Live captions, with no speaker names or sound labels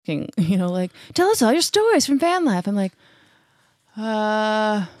like, tell us all your stories from van life. I'm like,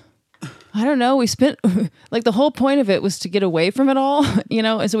 I don't know. We spent like the whole point of it was to get away from it all,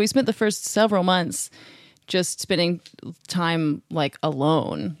 and so we spent the first several months just spending time like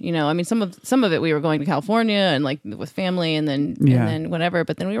alone. I mean, some of it we were going to California and like with family and then whatever,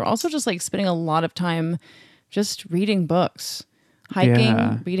 but then we were also just like spending a lot of time just reading books.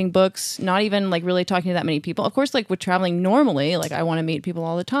 Hiking, reading books, not even like really talking to that many people. Of course, like with traveling normally, like I want to meet people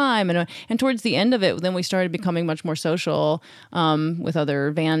all the time. And towards the end of it, then we started becoming much more social with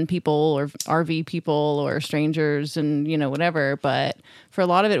other van people or RV people or strangers and, whatever. But for a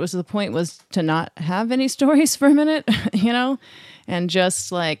lot of it, the point was to not have any stories for a minute, and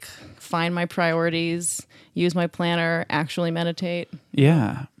just like find my priorities, use my planner, actually meditate.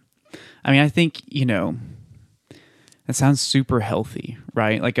 Yeah. I mean, I think, that sounds super healthy,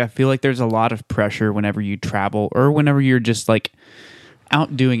 right? Like, I feel like there's a lot of pressure whenever you travel or whenever you're just like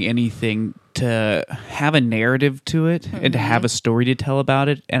out doing anything to have a narrative to it and to have a story to tell about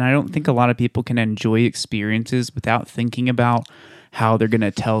it. And I don't think a lot of people can enjoy experiences without thinking about how they're going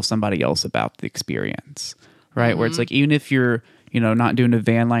to tell somebody else about the experience, right? Where it's like, even if you're, not doing a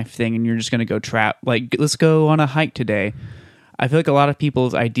van life thing and you're just going to go like, let's go on a hike today. I feel like a lot of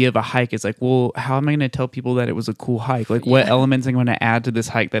people's idea of a hike is like, well, how am I going to tell people that it was a cool hike? Like, what elements I'm going to add to this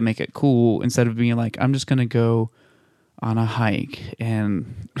hike that make it cool, instead of being like, I'm just going to go on a hike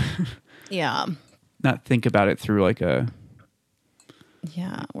and not think about it through like a...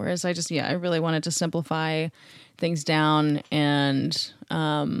 Yeah. Whereas I really wanted to simplify things down and,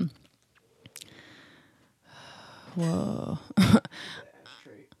 whoa,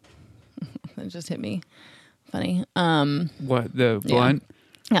 that just hit me. Funny. What, the blunt?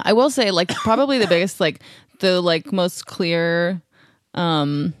 Yeah, I will say, like, probably the biggest, like, the like most clear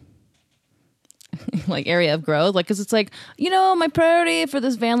like area of growth, like, because it's like, my priority for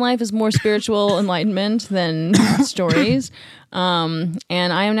this van life is more spiritual enlightenment than stories, and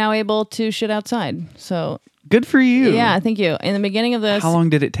I am now able to shit outside, so good for you. Yeah, thank you. In the beginning of this, how long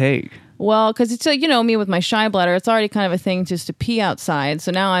did it take? Well, because it's like, me with my shy bladder, it's already kind of a thing just to pee outside.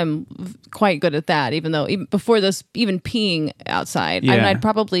 So now I'm quite good at that, even before this, even peeing outside. I mean, I'd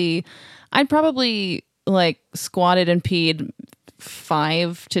probably like squatted and peed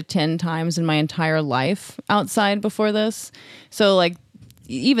 5 to 10 times in my entire life outside before this. So like,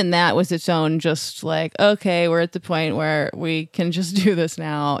 even that was its own, just like, okay, we're at the point where we can just do this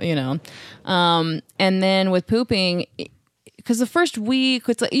now, and then with pooping, because the first week,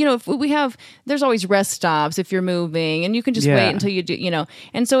 it's like, if there's always rest stops if you're moving, and you can just wait until you do,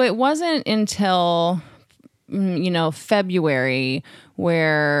 And so it wasn't until, February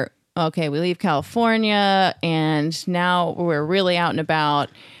where, okay, we leave California and now we're really out and about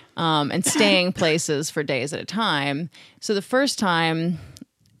and staying places for days at a time. So the first time,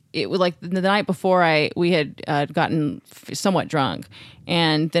 it was like the night before we had gotten somewhat drunk,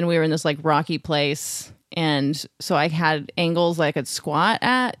 and then we were in this like rocky place. And so I had angles I could squat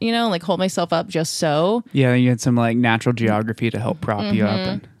at, like hold myself up just so. Yeah, you had some like natural geography to help prop you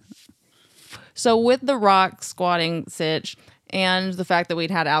up. So with the rock squatting sitch and the fact that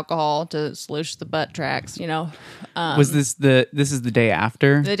we'd had alcohol to sloosh the butt tracks, was this is the day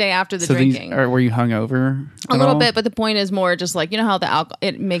after? The day after the drinking. Or were you hungover? A little bit, but the point is more just like, how the alcohol,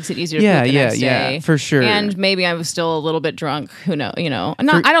 it makes it easier to poop the next day. Yeah, for sure. And maybe I was still a little bit drunk. Who knows?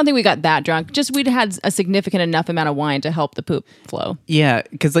 I don't think we got that drunk. Just we'd had a significant enough amount of wine to help the poop flow. Yeah,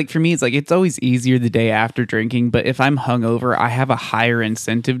 because like for me, it's like it's always easier the day after drinking. But if I'm hungover, I have a higher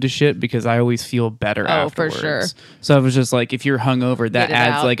incentive to shit because I always feel better afterwards. For sure. So I was just like, if you're hungover, that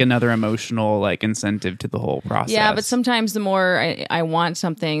adds like another emotional like incentive to the whole process. Yeah, but sometimes the more I want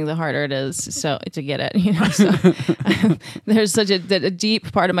something, the harder it is to get it. So there's such a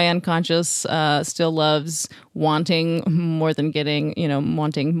deep part of my unconscious still loves wanting more than getting.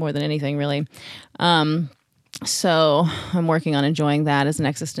 Wanting more than anything really. So I'm working on enjoying that as an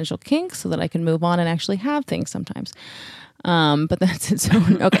existential kink so that I can move on and actually have things sometimes. But that's its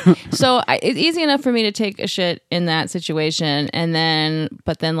own. Okay. So it's easy enough for me to take a shit in that situation.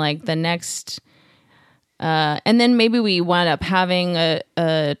 But then like the next, and then maybe we wound up having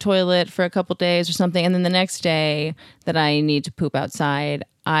a toilet for a couple days or something. And then the next day that I need to poop outside,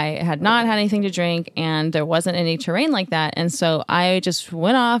 I had not had anything to drink and there wasn't any terrain like that. And so I just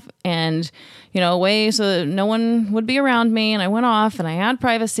went off and, away so that no one would be around me. And I went off and I had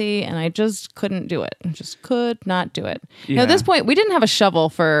privacy and I just couldn't do it. I just could not do it. Yeah. At this point, we didn't have a shovel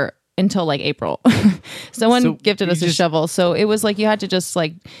for until like April. Someone So gifted you us a just- shovel. So it was like you had to just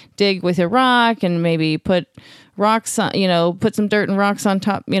like dig with your rock and maybe put rocks on, put some dirt and rocks on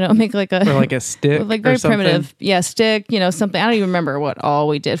top, make like a or like a stick, like very or something. primitive, stick, something. I don't even remember what all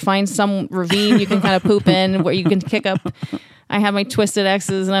we did. Find some ravine you can kind of poop in where you can kick up. I have my twisted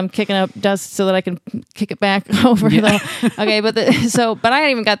X's and I'm kicking up dust so that I can kick it back over okay. But I haven't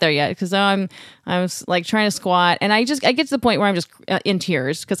even got there yet because I'm like trying to squat and I get to the point where I'm just in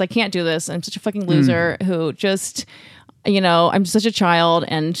tears because I can't do this. I'm such a fucking loser who just, I'm such a child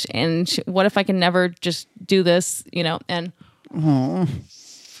and what if I can never just do this, and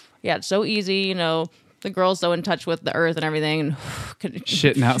yeah, it's so easy, the girl's so in touch with the earth and everything and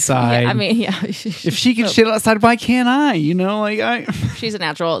Shitting outside. Yeah, I mean, yeah. If she can shit outside, why can't I? She's a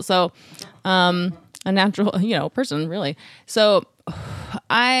natural. So, a natural, person really. So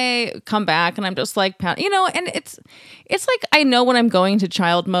I come back and I'm just like, and it's like, I know when I'm going to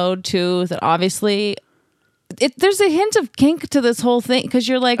child mode too, that obviously there's a hint of kink to this whole thing. Cause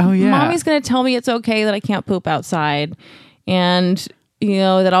you're like, oh, yeah. Mommy's going to tell me it's okay that I can't poop outside. And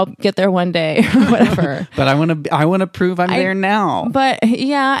that I'll get there one day or whatever. But I want to prove I'm there now. But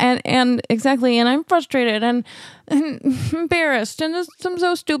yeah, and exactly, and I'm frustrated and embarrassed, and I'm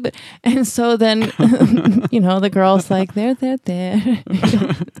so stupid. And so then, the girl's like, there.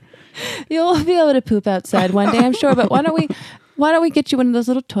 You'll be able to poop outside one day, I'm sure. But why don't we get you one of those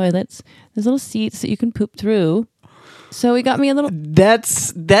little toilets, those little seats that you can poop through? So he got me a little.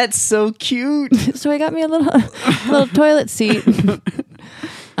 That's so cute. So he got me a little toilet seat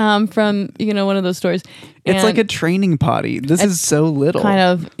from one of those stores. It's like a training potty. This is so little. Kind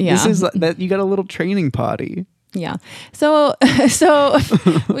of, yeah. This is that you got a little training potty. Yeah. So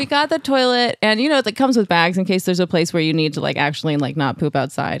we got the toilet and it comes with bags in case there's a place where you need to like actually like not poop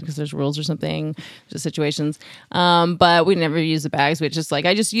outside because there's rules or something, there's situations. But we never use the bags. We just like,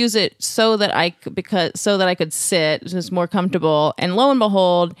 I just use it so that I could sit just more comfortable. And lo and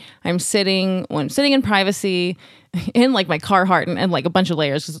behold, I'm sitting in privacy in like my Carhartt and like a bunch of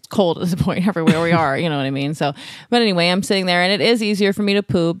layers because it's cold at this point everywhere we are, you know what I mean? So, but anyway, I'm sitting there and it is easier for me to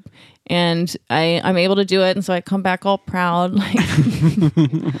poop. And I'm able to do it. And so I come back all proud, like,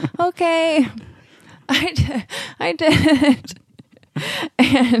 okay, I did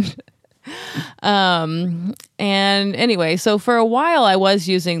it. And anyway, so for a while I was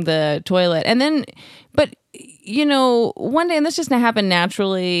using the toilet and then, but one day, and this just happened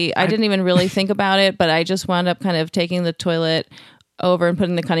naturally. I didn't even really think about it, but I just wound up kind of taking the toilet over and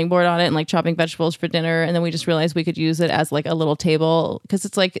putting the cutting board on it and like chopping vegetables for dinner. And then we just realized we could use it as like a little table because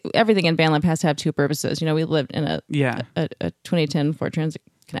it's like everything in Van Lab has to have two purposes. We lived in a 2010 Ford Transit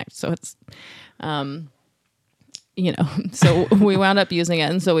Connect. So it's, so we wound up using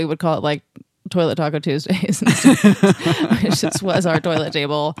it. And so we would call it like Toilet Taco Tuesdays. It just was our toilet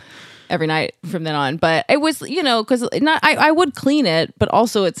table every night from then on. But it was, because I would clean it, but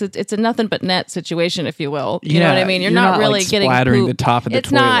also it's a nothing but net situation, if you will. You know what I mean? You're not really like getting splattering poop. the top of the it's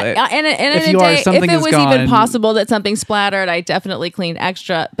toilet. Not, and if in you a are, day, something if it is was gone. even possible that something splattered, I definitely cleaned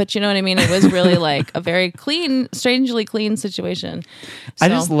extra. But you know what I mean? It was really like a very clean, strangely clean situation. So, I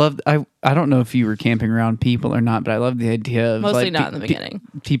just loved. I don't know if you were camping around people or not, but I love the idea of mostly like, not in the beginning.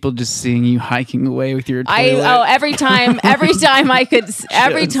 People just seeing you hiking away with your toilet. Every time I could,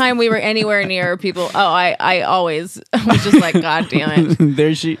 every time we were anywhere near people, I always was just like, God damn it.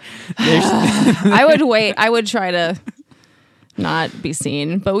 There's she. I would wait. I would try to not be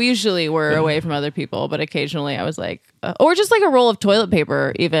seen, but we usually were away from other people. But occasionally I was like, or just like a roll of toilet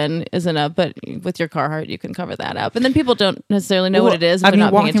paper even is enough. But with your Carhartt, you can cover that up. And then people don't necessarily know what it is. If I they're mean,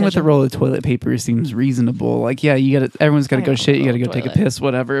 not paying walking with a attention. roll of toilet paper seems reasonable. Like, yeah, everyone's got to I go have shit. a You got to roll go of take a toilet. piss,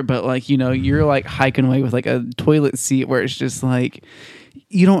 whatever. But like, you're like hiking away with like a toilet seat where it's just like,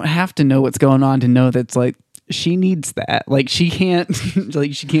 you don't have to know what's going on to know that's like, she needs that. Like she can't go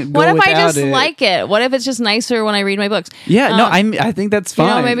What if without I just it. like it? What if it's just nicer when I read my books? Yeah, no, I think that's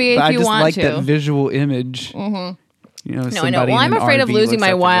fine. maybe but if I you just want like to. that visual image. Mm-hmm. No, I know. somebody Well, in I'm an afraid of RV losing looks my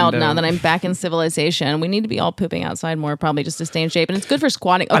out the wild window. now that I'm back in civilization. We need to be all pooping outside more, probably just to stay in shape. And it's good for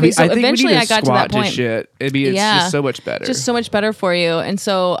squatting. Okay, I mean, so I think eventually we need I got to squat that point. shit. It's just so much better. Just so much better for you. And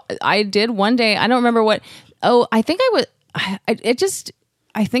so I did one day. I don't remember what. Oh, I think I was.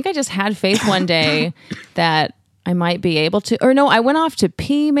 I think I just had faith one day that I might be able to. Or no, I went off to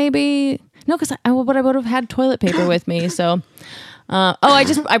pee. Maybe no, because I would have had toilet paper with me. So.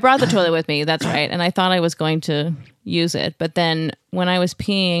 I brought the toilet with me. That's right. And I thought I was going to use it. But then when I was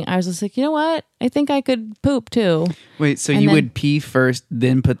peeing, I was just like, you know what? I think I could poop too. Wait, so And you then- would pee first,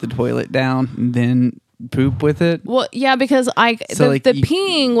 then put the toilet down, and then poop with it? Well, yeah, because So, like, the you-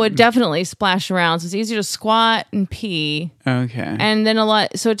 peeing would definitely splash around. So it's easier to squat and pee. Okay. And then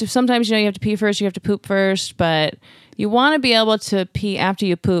sometimes, you have to pee first, you have to poop first, but you want to be able to pee after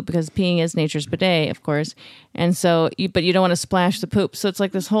you poop because peeing is nature's bidet, of course. And so, but you don't want to splash the poop. So it's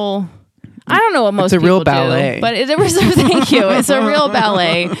like this whole, I don't know what most It's a people real ballet. do, but thank you. It's a real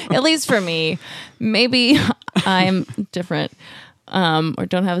ballet, at least for me. Maybe I'm different. Or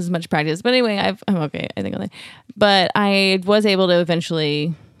don't have as much practice. But anyway, I'm okay, I think. But I was able to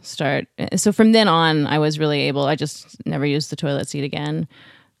eventually start. So from then on, I was really able. I just never used the toilet seat again.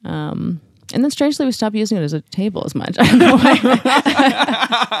 And then strangely, we stopped using it as a table as much. I don't know why.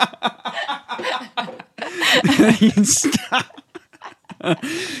 Stop.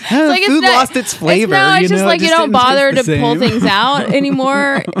 Like Food lost its flavor. It's just like you don't bother to didn't taste pull the same. things out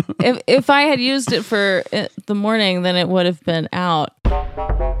anymore. If I had used it for the morning, then it would have been out.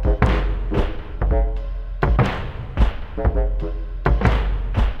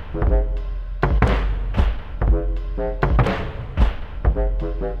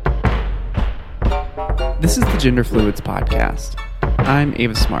 This is the Gender Fluids Podcast. I'm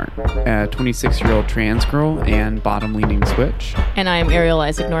Ava Smart, a 26-year-old trans girl and bottom-leaning switch. And I'm Ariel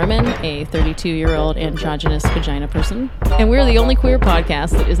Isaac Norman, a 32-year-old androgynous vagina person. And we're the only queer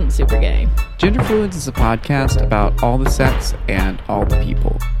podcast that isn't super gay. Gender Fluids is a podcast about all the sex and all the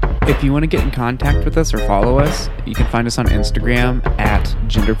people. If you want to get in contact with us or follow us, you can find us on Instagram at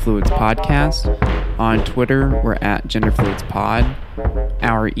Gender Fluids Podcast. On Twitter, we're at Gender Fluids Pod.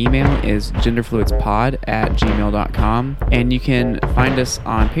 Our email is genderfluidspod@gmail.com. And you can find us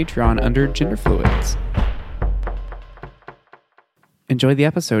on Patreon under Gender Fluids. Enjoy the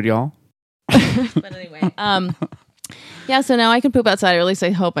episode, y'all. But anyway, yeah, so now I can poop outside, or at least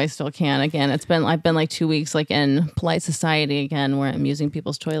I hope I still can. Again, I've been like 2 weeks like in polite society again, where I'm using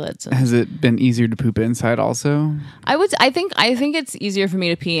people's toilets. And Has it been easier to poop inside also? I think it's easier for me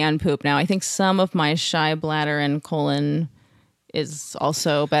to pee and poop now. I think some of my shy bladder and colon is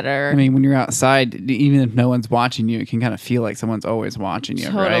also better. I mean, when you're outside, even if no one's watching you, it can kind of feel like someone's always watching you,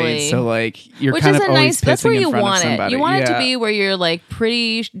 Totally. right? So, like, you're Which kind is of a always nice. That's where pissing you in front of want it. somebody. You want it to Yeah. be where you're like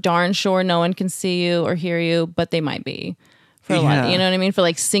pretty darn sure no one can see you or hear you, but they might be. For a lot, Yeah. you know what I mean? For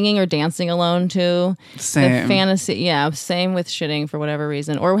like singing or dancing alone too. Same. The fantasy, yeah. Same with shitting for whatever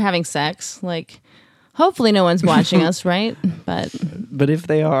reason, or having sex. Like, hopefully no one's watching us, right? But But if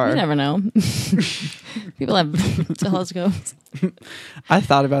they are, you never know. People have telescopes. I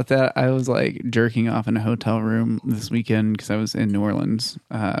thought about that. I was like jerking off in a hotel room this weekend because I was in New Orleans,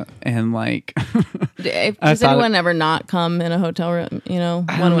 and like, Does thought anyone ever not come in a hotel room? You know,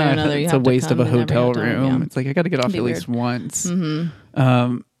 I one don't way or know, another. You it's have a to waste of come a in every hotel room. yeah. It's like I got to get off Be at least weird. once.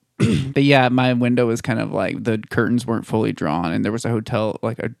 But yeah, my window was kind of like the curtains weren't fully drawn, and there was a hotel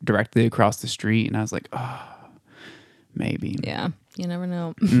like directly across the street, and I was like, oh, maybe. Yeah, you never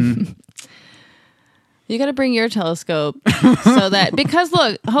know. Mm. You got to bring your telescope so that, because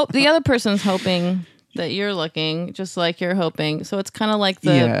look, the other person's hoping that you're looking just like you're hoping. So it's kind of like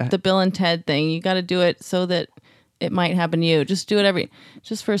the Bill and Ted thing. You got to do it so that it might happen to you. Just do it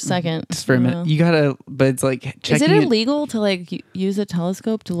just for a second. Just for a minute. You gotta, but it's like Is checking. it illegal to like use a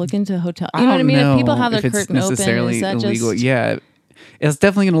telescope to look into hotel? You I know what I don't mean? know If people have their if it's curtain open, necessarily is that illegal. just Yeah, it's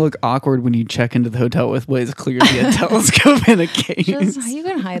definitely going to look awkward when you check into the hotel with what is clearly a telescope in a case. you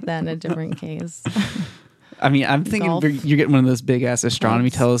can hide that in a different case. I mean, I'm thinking Golf. you're getting one of those big ass astronomy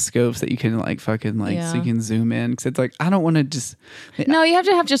Golfs. telescopes that you can like fucking like so Yeah. you can zoom in because it's like I don't want to just No, you have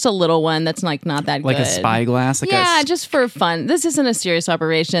to have just a little one that's like not that like good. a spyglass. Like Yeah, just for fun. This isn't a serious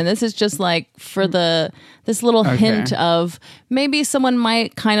operation. This is just like for this little hint of maybe someone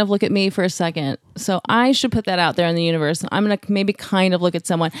might kind of look at me for a second. So I should put that out there in the universe. I'm gonna maybe kind of look at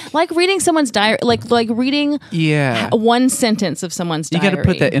someone, like reading someone's diary, like reading yeah. one sentence of someone's You diary. got to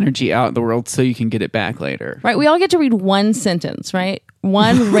put that energy out in the world so you can get it back later. Right, we all get to read one sentence, right?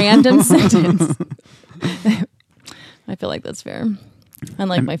 One random sentence. I feel like that's fair.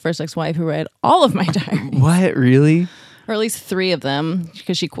 Unlike my first ex-wife who read all of my diaries. What really? Or at least 3 of them,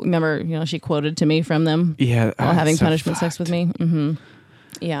 because she she quoted to me from them Yeah, while having so punishment sex fucked. with me. Mm-hmm.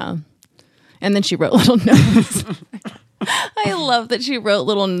 Yeah, and then she wrote little notes. I love that she wrote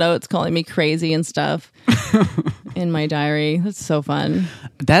little notes calling me crazy and stuff in my diary. That's so fun.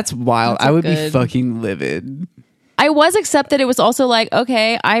 That's wild. That's I would be good- fucking livid. I was, except that it was also like,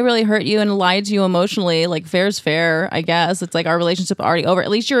 okay, I really hurt you and lied to you emotionally. Like, fair's fair, I guess. It's like our relationship already over. At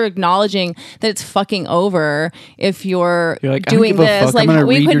least you're acknowledging that it's fucking over. If you're like, I don't doing give a this, fuck. like I'm gonna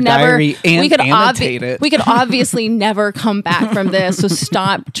we read could your never, diary and we could annotate it. we could obviously never come back from this. So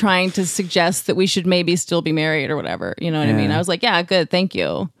stop trying to suggest that we should maybe still be married or whatever. You know what I mean? Yeah. I was like, yeah, good, thank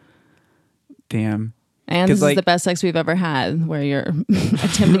you. Damn. And 'Cause, this like- is the best sex we've ever had, where you're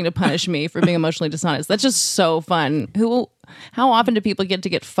attempting to punish me for being emotionally dishonest. That's just so fun. How often do people get to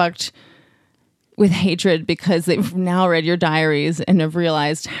get fucked with hatred because they've now read your diaries and have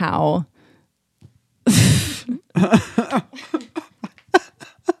realized how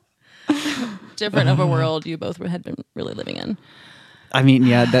different of a world you both had been really living in? I mean,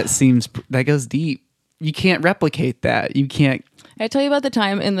 yeah, that goes deep. You can't replicate that. You can't. I tell you about the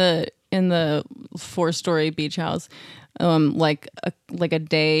time in the 4-story beach house, like a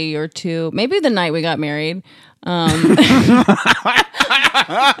day or two, maybe the night we got married. It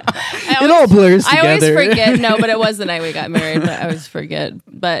all blurs together. I always forget. No, but it was the night we got married. But I always forget.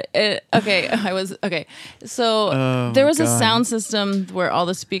 But So there was a sound system where all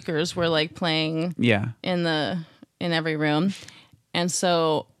the speakers were like playing. Yeah. In every room, and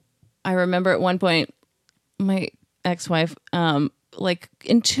so I remember at one point my ex-wife like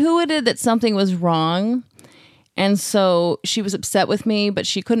intuited that something was wrong. And so she was upset with me, but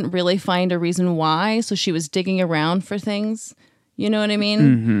she couldn't really find a reason why. So she was digging around for things. You know what I mean?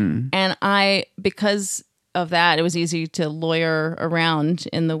 Mm-hmm. And because of that, it was easy to lawyer around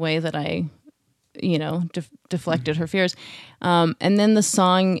in the way that I, deflected her fears. And then the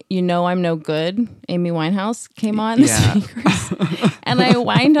song, You Know I'm No Good, Amy Winehouse, came on the speakers. And I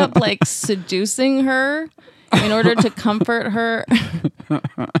wind up like seducing her in order to comfort her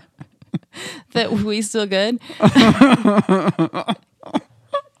that we still good. I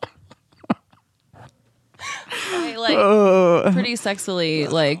pretty sexily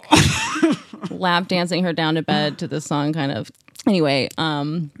lap dancing her down to bed to the song kind of. Anyway,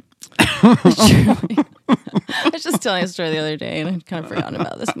 I was just telling a story the other day and I'd kind of forgotten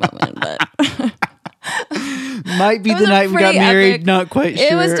about this moment, but might be the night we got married, epic. not quite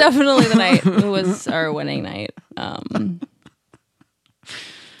sure. It was definitely the night. It was our wedding night.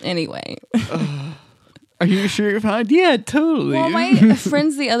 Anyway. Are you sure you're fine? Yeah, totally. Well, my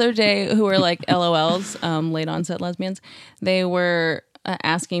friends the other day who were like LOLs, late onset lesbians, they were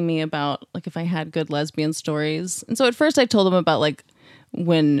asking me about like if I had good lesbian stories. And so at first I told them about like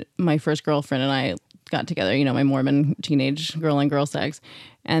when my first girlfriend and I got together, my Mormon teenage girl and girl sex.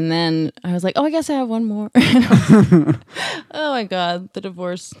 And then I was like, oh, I guess I have one more. Oh my God, the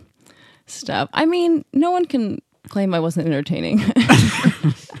divorce stuff. I mean, no one can claim I wasn't entertaining.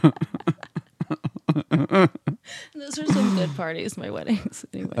 Those are some good parties, my weddings.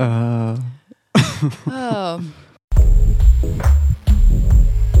 Anyway. Oh.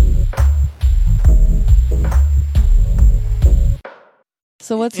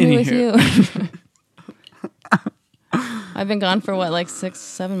 So what's new with you? I've been gone for what, like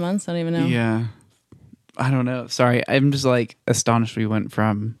 6-7 months? I don't even know. Yeah. I don't know. Sorry. I'm just like astonished we went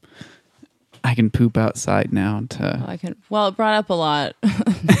from I can poop outside now to Well, it brought up a lot.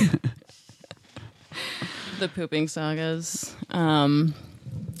 The pooping sagas. But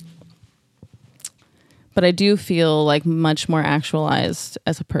I do feel like much more actualized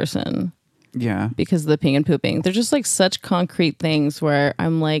as a person. Yeah. Because of the peeing and pooping. They're just like such concrete things where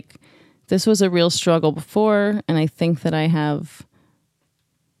I'm like, this was a real struggle before, and I think that I have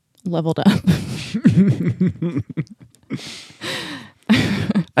leveled up.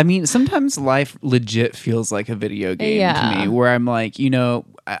 I mean, sometimes life legit feels like a video game to me, where I'm like,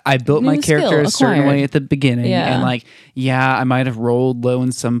 I built my character a certain way at the beginning, and like, I might have rolled low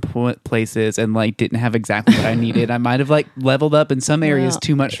in some places and like didn't have exactly what I needed. I might have like leveled up in some areas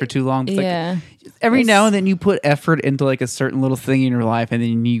too much for too long. But, like, every now and then you put effort into like a certain little thing in your life, and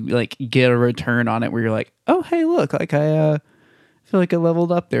then you like get a return on it where you're like, oh, hey, look, like I feel like I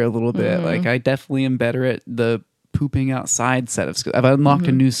leveled up there a little bit. Mm-hmm. Like I definitely am better at the pooping outside set of skills. I've unlocked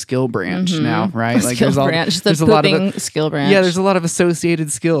a new skill branch now, right? Like there's a lot of skill branch. Yeah, there's a lot of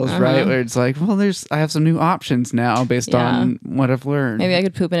associated skills, right? Where it's like, well, I have some new options now based on what I've learned. Maybe I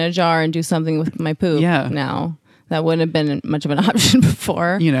could poop in a jar and do something with my poop now. That wouldn't have been much of an option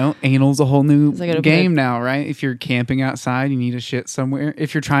before. Anal's a whole new game now, right? If you're camping outside, you need to shit somewhere.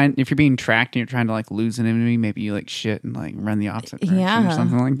 If you're being tracked and you're trying to like lose an enemy, maybe you like shit and like run the opposite direction or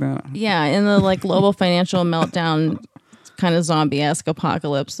something like that. Yeah, in the like global financial meltdown kind of zombie-esque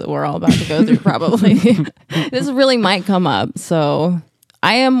apocalypse that we're all about to go through probably. This really might come up. So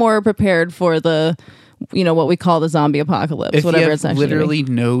I am more prepared for the what we call the zombie apocalypse, if whatever you have it's actually literally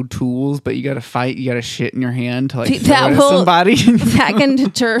no tools, but you got to fight, you got to shit in your hand to like throw that it at somebody. That can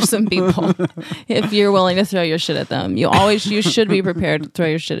deter some people if you're willing to throw your shit at them. You should be prepared to throw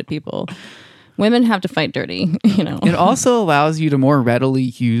your shit at people. Women have to fight dirty, It also allows you to more readily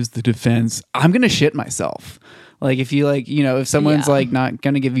use the defense, I'm going to shit myself. Like if you like, if someone's Yeah. like not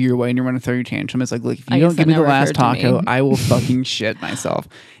gonna give you your way and you're gonna throw your tantrum, it's like, look, if you I don't guess give that me the never last occurred to taco, me. I will fucking shit myself.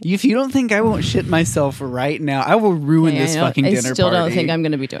 If you don't think I won't shit myself right now, I will ruin this fucking dinner party. I still don't think I'm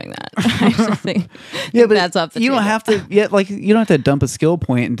going to be doing that. I just think that's off the you don't table. have to. Yeah, like you don't have to dump a skill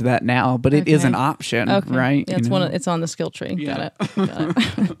point into that now, but it is Okay. an option, Okay. right? Yeah, it's on the skill tree. Yeah. Got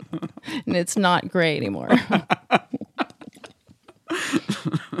it. And it's not gray anymore.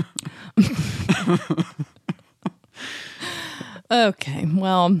 Okay.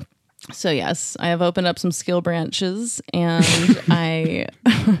 Well, so yes, I have opened up some skill branches and I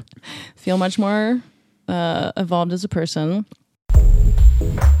feel much more evolved as a person.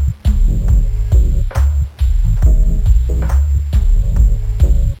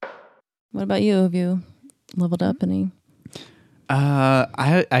 What about you? Have you leveled up any?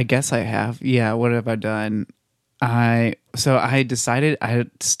 I guess I have. Yeah. What have I done? I decided I had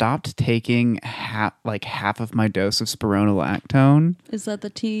stopped taking half of my dose of spironolactone. Is that the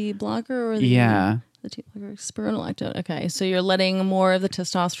T blocker or the T blocker spironolactone? Okay, so you're letting more of the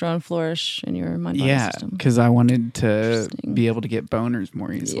testosterone flourish in your mind body system. Because I wanted to Interesting. be able to get boners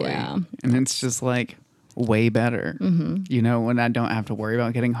more easily. Yeah. And it's just like way better. Mm-hmm. When I don't have to worry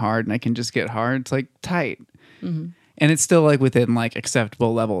about getting hard and I can just get hard, it's like tight. Mm-hmm. And it's still like within like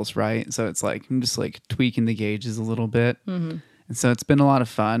acceptable levels, right? So it's like I'm just like tweaking the gauges a little bit. Mm-hmm. And so it's been a lot of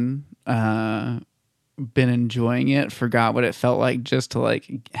fun. Been enjoying it. Forgot what it felt like just to like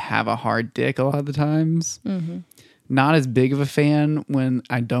have a hard dick a lot of the times. Mm-hmm. Not as big of a fan when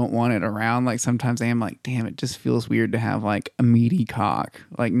I don't want it around. Like sometimes I am like, damn, it just feels weird to have like a meaty cock.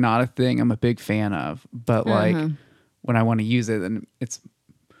 Like not a thing I'm a big fan of. But like when I want to use it, then it's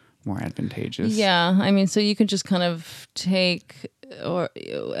more advantageous. Yeah, I mean, so you can just kind of take, or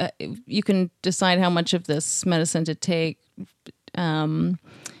you can decide how much of this medicine to take, and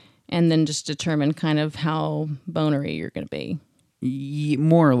then just determine kind of how bonery you're going to be.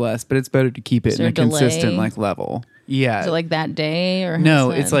 More or less, but it's better to keep it in a consistent delay? like level. Yeah. Is it like that day or No,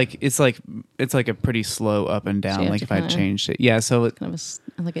 how's that? it's like a pretty slow up and down. So you have Like to if I kinda- changed it, yeah. So it, kind of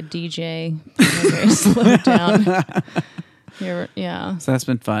like a DJ, very slow down. Yeah. so that's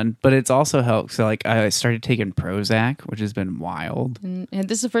been fun, but it's also helped. So like I started taking Prozac, which has been wild. And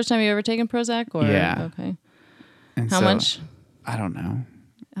this is the first time you've ever taken Prozac, or Yeah. Okay. And How so, much? I don't know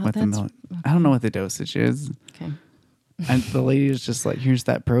Oh, what the that's I don't know what the dosage is. okay. And the lady was just like, "Here's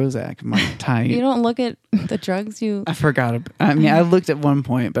that Prozac." I'm like, tight. You don't look at the drugs you. I forgot. I mean, I looked at one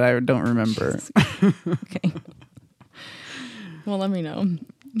point, but I don't remember. Okay. Well, let me know.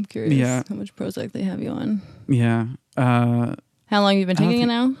 I'm curious how much Prozac they have you on. Yeah. How long have you been I don't taking it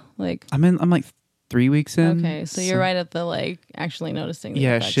think- now? Like, I'm like 3 weeks in. okay, so you're right at the like actually noticing. The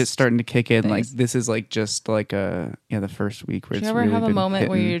Yeah, effects. shit's starting to kick in. Like phase. this is like just like the first week where Do it's you ever really have a been moment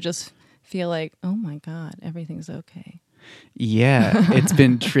where hitting. you just feel like, oh my god, everything's okay? Yeah, it's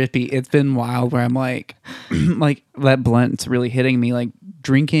been trippy. It's been wild where I'm like, like that blunt's really hitting me. Like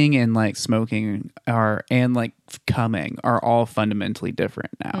drinking and like smoking and like coming are all fundamentally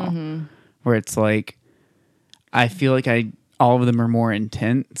different now. Mm-hmm. Where it's like, I feel like all of them are more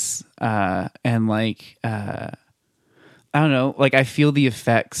intense, and like, I don't know, like I feel the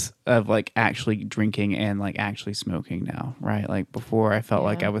effects of like actually drinking and like actually smoking now, right? Like before I felt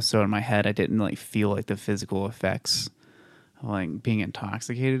like Yeah. I was so in my head, I didn't like feel like the physical effects of like being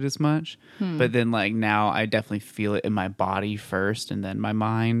intoxicated as much. But then like now I definitely feel it in my body first and then my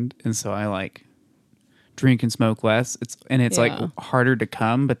mind. And so I like drink and smoke less. It's Yeah. like harder to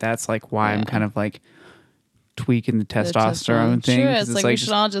come, but that's like why I'm Yeah. kind of like tweaking the testosterone thing. Sure, 'Cause it's like we just-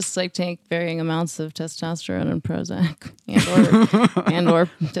 should all just like take varying amounts of testosterone and Prozac, and or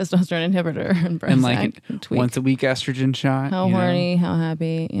testosterone inhibitor and Prozac. and like and tweak. once a week estrogen shot. How you know? horny, how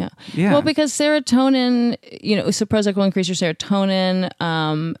happy, yeah. Yeah. Well, because serotonin, so Prozac will increase your serotonin,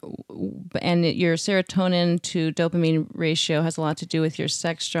 and your serotonin to dopamine ratio has a lot to do with your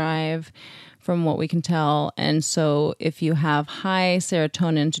sex drive, from what we can tell. And so if you have high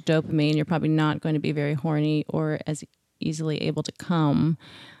serotonin to dopamine, you're probably not going to be very horny or as easily able to come.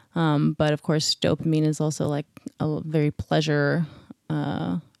 But of course, dopamine is also like a very pleasure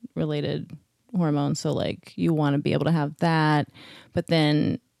related hormone. So like you want to be able to have that. But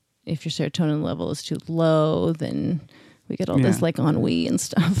then if your serotonin level is too low, then we get all this Yeah. like ennui and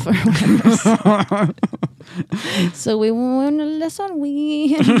stuff or whatever. So we want less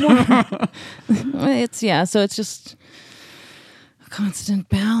ennui and more. So it's just a constant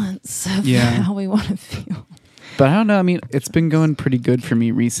balance of Yeah. how we want to feel. But I don't know. I mean, it's been going pretty good for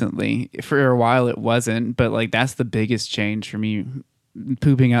me recently. For a while, it wasn't. But like, that's the biggest change for me.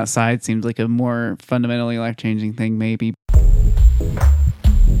 Pooping outside seems like a more fundamentally life-changing thing, maybe.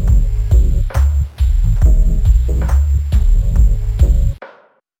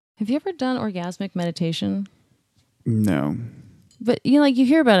 Have you ever done orgasmic meditation? No. But you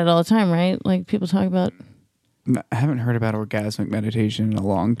hear about it all the time, right? Like people talk about. I haven't heard about orgasmic meditation in a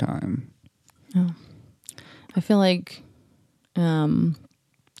long time. Oh. I feel like that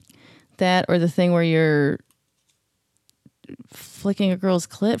or the thing where you're flicking a girl's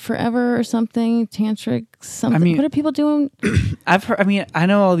clit forever or something, tantric something. I mean, what are people doing? I've heard, I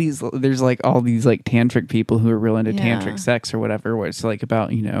know all these, there's like all these like tantric people who are real into tantric sex or whatever, where it's like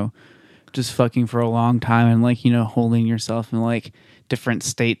about, just fucking for a long time and like, holding yourself in like different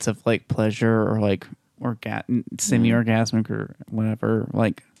states of like pleasure or like semi-orgasmic or whatever.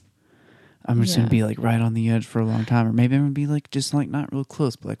 Like I'm just gonna be like right on the edge for a long time, or maybe I'm gonna be like just like not real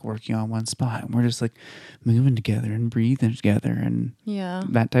close, but like working on one spot, and we're just like moving together and breathing together and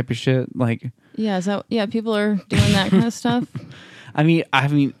that type of shit. Like people are doing that kind of stuff. I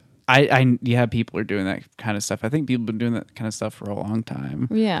people are doing that kind of stuff. I think people have been doing that kind of stuff for a long time.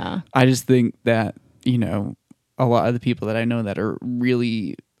 Yeah, I just think that a lot of the people that I know that are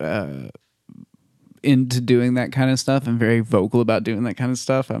really into doing that kind of stuff and very vocal about doing that kind of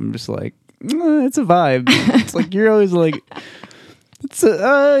stuff, I'm just like, it's a vibe. It's like you're always like,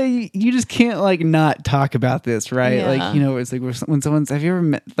 you just can't like not talk about this, right? Yeah. Like it's like when someone's, have you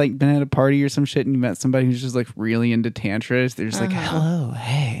ever been at a party or some shit and you met somebody who's just like really into tantra? They're just like, hello,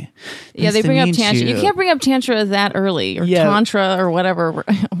 hey, nice they bring up tantra. You can't bring up tantra that early or tantra or whatever.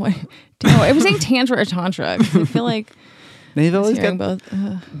 I was saying tantra or tantra because I feel like they've always got both.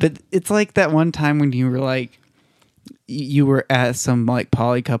 But it's like that one time when you were like, you were at some like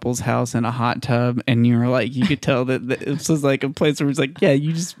poly couple's house in a hot tub, and you were like, you could tell that this was like a place where it's like,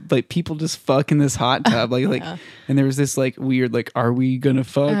 you just like people just fuck in this hot tub, and there was this like weird like, are we gonna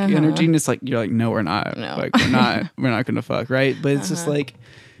fuck energy, and it's like you're like, no, we're not, like we're not gonna fuck, right? But it's just like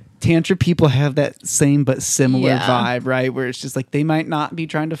tantra people have that same but similar vibe, right? Where it's just like they might not be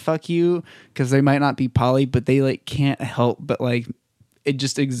trying to fuck you because they might not be poly, but they like can't help but like it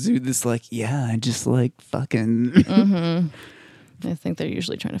just exudes this like, I just like fucking. Mm-hmm. I think they're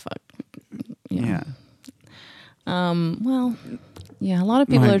usually trying to fuck. Yeah. Well, a lot of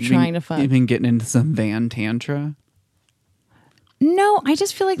people are trying to fuck. You've been getting into some Van Tantra? No, I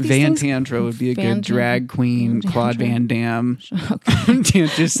just feel like these Van Tantra would be a good drag queen, Claude Van Damme,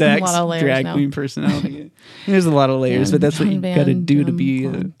 Tantra sex, drag queen personality. There's a lot of layers, but that's what you got to do to be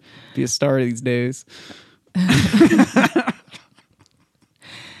a star these days.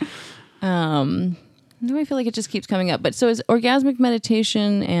 I feel like it just keeps coming up. But so is orgasmic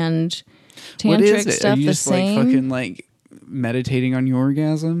meditation and tantric stuff the same? Like fucking like meditating on your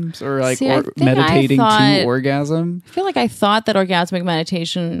orgasms or like meditating to orgasm? I feel like I thought that orgasmic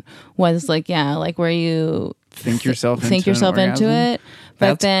meditation was like where you think yourself into it.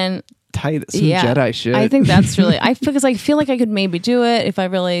 But then tight, some Jedi shit. I think that's really because I feel like I could maybe do it if I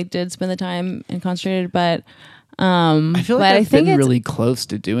really did spend the time and concentrated, but I feel like I've been really close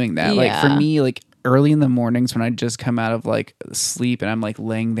to doing that. Like for me, like early in the mornings when I just come out of like sleep and I'm like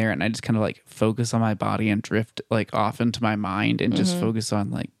laying there and I just kind of like focus on my body and drift like off into my mind and just focus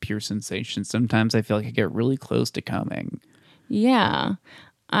on like pure sensation. Sometimes I feel like I get really close to coming. Yeah.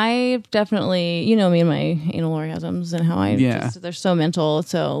 I definitely, me and my anal orgasms and how they're so mental.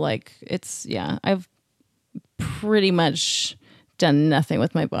 So like I've pretty much done nothing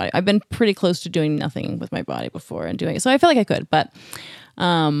with my body. I've been pretty close to doing nothing with my body before and doing it. So I feel like I could, but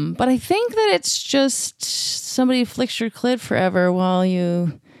I think that it's just somebody flicks your clit forever while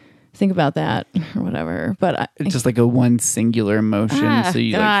you think about that or whatever. But it's just like a one singular motion. So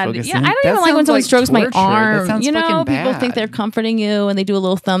you like focus. Yeah, I don't even like when someone strokes my arm. People think they're comforting you and they do a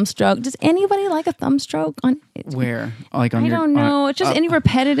little thumb stroke. Does anybody like a thumb stroke on where? Like on I don't know. It's just any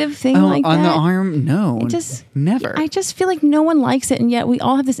repetitive thing like that. On the arm? No. Never. I just feel like no one likes it, and yet we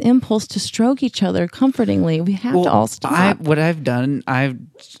all have this impulse to stroke each other comfortingly. We have to all stop. What I've done, I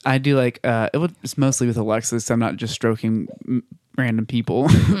do like it's mostly with Alexis. I'm not just stroking random people,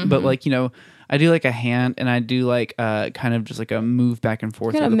 but like I do like a hand, and I do like kind of just like a move back and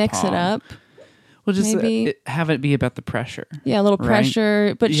forth. You gotta mix it up. Well, just have it be about the pressure. Yeah, a little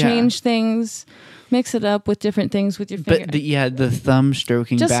pressure, but change things. Mix it up with different things with your finger. But the thumb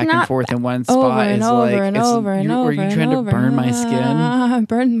stroking just back and forth in one spot is like Are you trying to burn my skin? I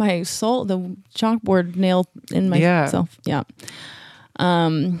burned my soul, the chalkboard nail in myself. Yeah.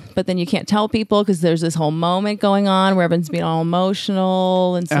 But then you can't tell people because there's this whole moment going on where everyone's being all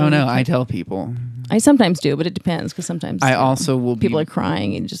emotional and so. Oh no, I tell people. I sometimes do, but it depends because sometimes I also will. People are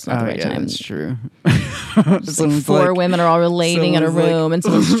crying and just not the right time. That's true. Just like four women are all relating in a room and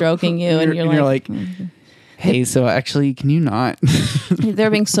someone's stroking you, and you're like, hey, so actually, can you not? They're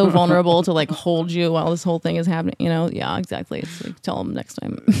being so vulnerable to like hold you while this whole thing is happening. You know, yeah, exactly. It's like, tell them next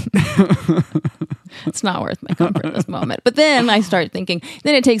time. It's not worth my comfort in this moment. But then I start thinking,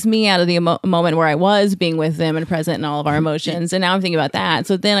 then it takes me out of the moment where I was being with them and present in all of our emotions. And now I'm thinking about that.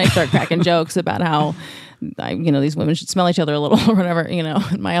 So then I start cracking jokes about how, these women should smell each other a little or whatever,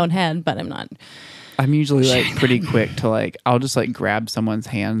 in my own head, but I'm not. I'm usually like pretty quick to like, I'll just like grab someone's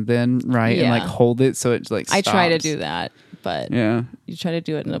hand then, right? Yeah. And like hold it so it's like stops. I try to do that, but Yeah. you try to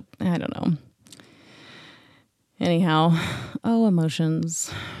do it I don't know. Anyhow,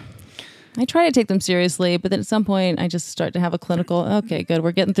 emotions. I try to take them seriously, but then at some point I just start to have a clinical, okay, good,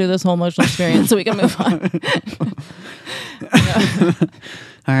 we're getting through this whole emotional experience so we can move on.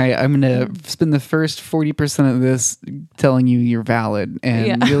 All right, I'm going to spend the first 40% of this telling you you're valid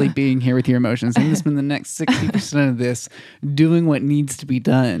and really being here with your emotions. I'm going to spend the next 60% of this doing what needs to be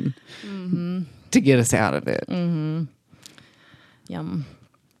done to get us out of it. Mm-hmm. Yum.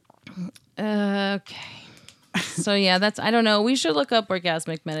 Okay. So yeah, I don't know. We should look up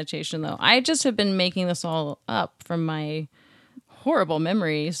orgasmic meditation though. I just have been making this all up from my horrible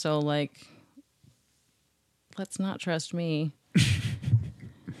memory. So like, let's not trust me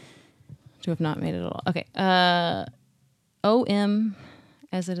to have not made it at all. Okay. OM,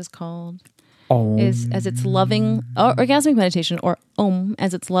 as it is called, is as its loving orgasmic meditation, or OM,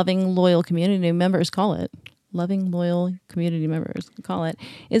 as its loving, loyal community members call it. Loving, loyal community members call it,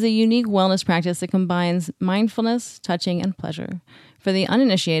 is a unique wellness practice that combines mindfulness, touching, and pleasure. For the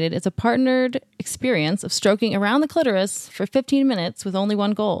uninitiated, it's a partnered experience of stroking around the clitoris for 15 minutes with only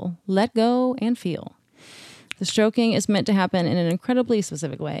one goal: let go and feel. The stroking is meant to happen in an incredibly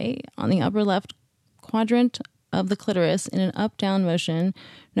specific way on the upper left quadrant of the clitoris in an up-down motion,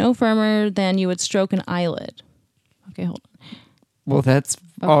 no firmer than you would stroke an eyelid. Okay, hold on. Well, that's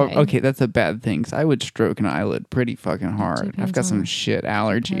okay. That's a bad thing. 'Cause I would stroke an eyelid pretty fucking hard. I've got some shit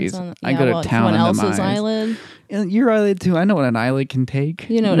allergies. I go to town on else's eyelid. Your eyelid too. I know what an eyelid can take.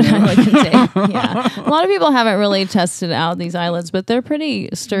 You know what an eyelid can take. Yeah, a lot of people haven't really tested out these eyelids, but they're pretty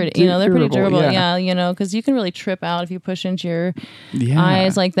sturdy. They're pretty durable. Yeah, because you can really trip out if you push into your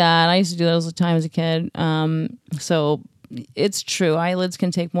eyes like that. I used to do that all the time as a kid. So. It's true. Eyelids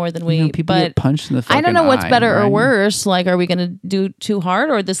can take more than we. People but get punched in the fucking I don't know what's better right? or worse. Like, are we going to do too hard,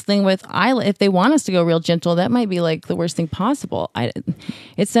 or this thing with eyelid? If they want us to go real gentle, that might be like the worst thing possible.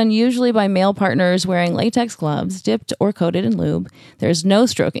 It's done usually by male partners wearing latex gloves, dipped or coated in lube. There's no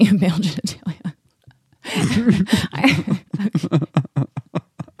stroking of male genitalia.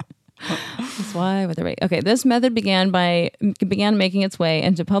 That's why with the rate. Okay, this method began making its way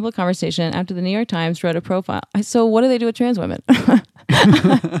into public conversation after the New York Times wrote a profile. So what do they do with trans women?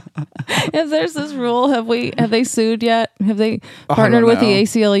 If there's this rule, have they sued yet? Have they partnered with the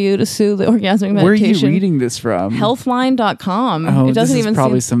ACLU to sue the orgasmic meditation? Where are you reading this from? Healthline.com. Oh, it doesn't this is even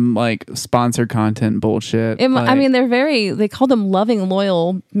probably some like sponsored content bullshit. I mean, they call them loving,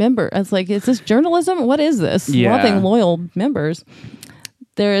 loyal member. It's like, is this journalism? What is this? Yeah. Loving, loyal members.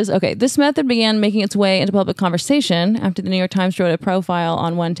 This method began making its way into public conversation after the New York Times wrote a profile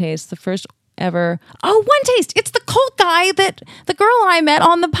on One Taste, the first ever. Oh, One Taste! It's the cult guy that the girl and I met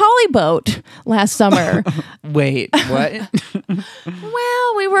on the poly boat last summer. Wait, what?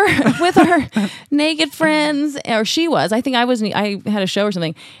 Well, we were with our naked friends, or she was. I think I had a show or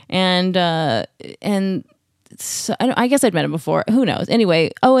something, and. So, I guess I'd met him before. Who knows?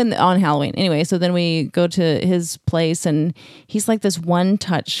 Anyway, and on Halloween. Anyway, so then we go to his place, and he's like this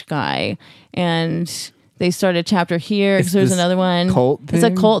one-touch guy, and they start a chapter here because there's another one. Cult thing? It's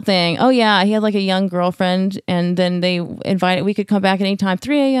a cult thing. Oh yeah, he had like a young girlfriend, and then they invited. We could come back anytime,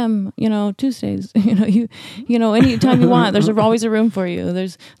 3 a.m. Tuesdays. Anytime you want. There's always a room for you.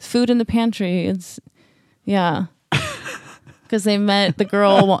 There's food in the pantry. Because they met the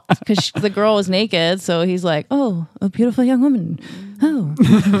girl, because the girl was naked. So he's like, oh, a beautiful young woman. Oh,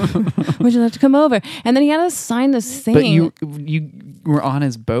 would you like to come over? And then he had us sign this thing. But you were on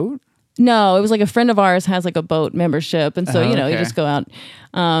his boat? No, it was like a friend of ours has like a boat membership. And so, you just go out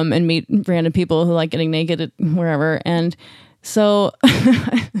and meet random people who like getting naked at wherever. And so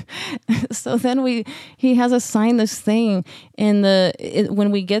then he has us sign this thing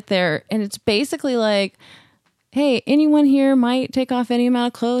when we get there. And it's basically like, hey, anyone here might take off any amount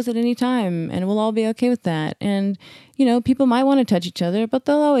of clothes at any time, and we'll all be okay with that. And, people might want to touch each other, but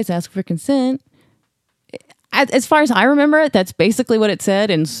they'll always ask for consent. As far as I remember it, that's basically what it said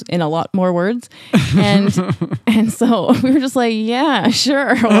in a lot more words. And so we were just like, yeah,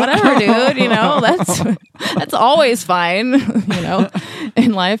 sure, whatever, dude. That's always fine,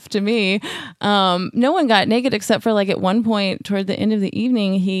 in life to me. No one got naked except for like at one point toward the end of the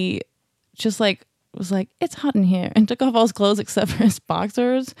evening, he just like was like, it's hot in here, and took off all his clothes except for his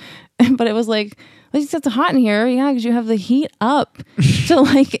boxers. But it was like, well, it's hot in here. Yeah, because you have the heat up to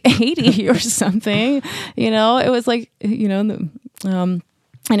like 80 or something. You know, it was like, you know,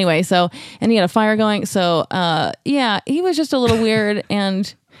 anyway, so, and he had a fire going. So, yeah, he was just a little weird.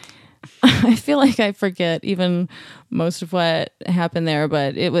 And I feel like I forget even most of what happened there,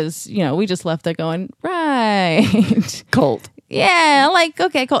 but it was, you know, we just left there going, right. Cult. Yeah, like,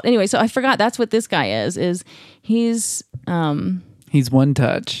 okay, cool. Anyway, so I forgot that's what this guy is he's one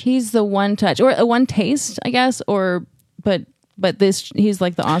touch. He's the one touch or a one taste, I guess, but this he's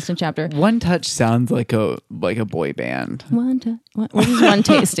like the Austin chapter. One touch sounds like a boy band. One touch. What is one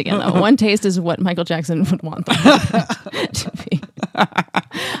taste again though? One taste is what Michael Jackson would want them to be.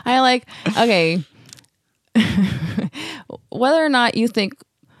 I like, okay. Whether or not you think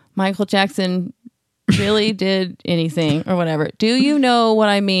Michael Jackson really did anything or whatever, do you know what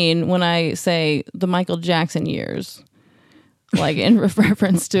I mean when I say the Michael Jackson years? Like in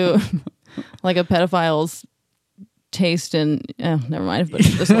reference to like a pedophile's taste in, never mind, but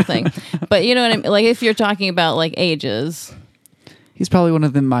this whole thing. But you know what I mean? Like if you're talking about like ages. He's probably one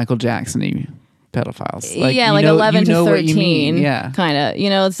of the Michael Jackson-y pedophiles. Like, yeah, like 11 to 13. Yeah. Kind of. You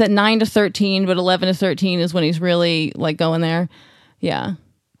know, it's at 9 to 13, but 11 to 13 is when he's really like going there. Yeah.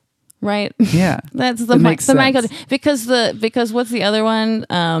 Right? Yeah. That's the Michael, because what's the other one?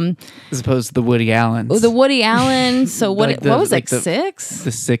 As opposed to the Woody Allens. Oh, the Woody Allen. So what was like it, 6? The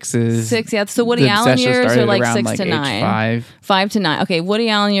 6s. 6, yeah. So Woody Allen years are like 6 to 9. 5. 5 to 9. Okay, Woody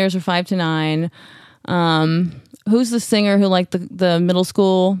Allen years are 5 to 9. Who's the singer who liked the middle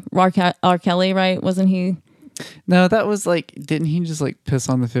school? R. Kelly, right? Wasn't he? No, that was like, didn't he just like piss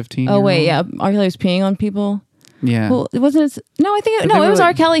on the 15? Oh wait, yeah. R. Kelly was peeing on people. Yeah. Well, it wasn't. No, I think it was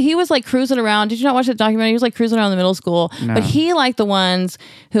R. Kelly. He was like cruising around. Did you not watch that documentary? He was like cruising around the middle school. No. But he liked the ones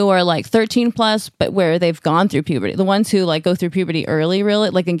who are like 13 plus, but where they've gone through puberty. The ones who like go through puberty early, really,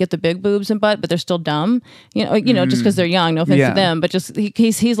 like and get the big boobs and butt, but they're still dumb. You know, just because they're young. No offense to them, but just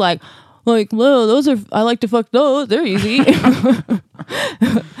he's like, well, those are, I like to fuck those. They're easy.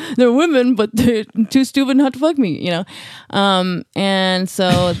 They're women, but they're too stupid not to fuck me, you know? And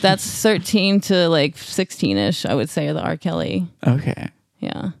so that's 13 to like 16-ish, I would say, the R. Kelly. Okay.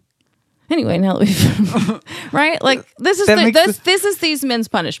 Yeah. Anyway, now that we've right, like this is this is these men's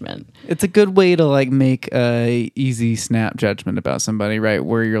punishment. It's a good way to like make a easy snap judgment about somebody, right?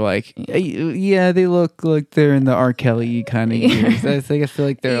 Where you're like, yeah, they look like they're in the R. Kelly kind of years. I feel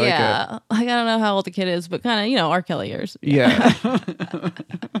like they're like I don't know how old the kid is, but kind of, you know, R. Kelly years. Yeah.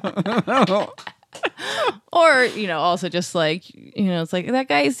 Or, you know, also just like, you know, it's like that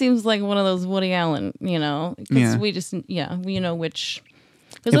guy seems like one of those Woody Allen, you know, because we just, we know which.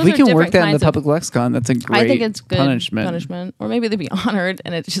 If we can work that in the public lexicon, that's a great I think it's good punishment. Or maybe they'd be honored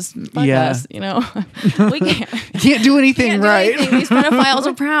and it's just fuck us, you know. We can't do anything right. These pedophiles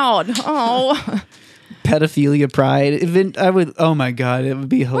are proud. Oh. Pedophilia pride. I would, oh my God, it would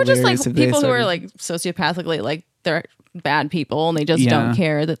be hilarious. Or just like people who are like sociopathically, like they're bad people and they just don't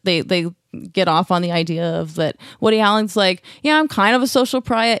care that they get off on the idea of that. Woody Allen's like, yeah, I'm kind of a social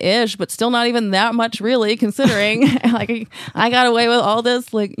pariah-ish, but still not even that much really, considering like I got away with all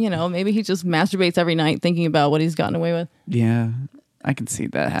this. Like, you know, maybe he just masturbates every night thinking about what he's gotten away with. Yeah, I can see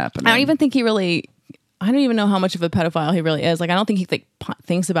that happening. I don't even think I don't even know how much of a pedophile he really is. Like, I don't think he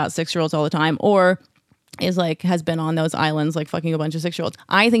thinks about 6-year-olds all the time, or is like has been on those islands like fucking a bunch of 6-year-olds.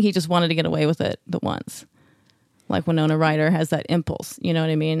 I think he just wanted to get away with it the once. Like Winona Ryder has that impulse, you know what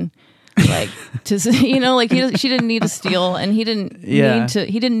I mean? Like to, you know, like she didn't need to steal, and he didn't need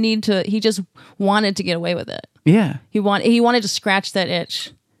to. He just wanted to get away with it. Yeah, he wanted to scratch that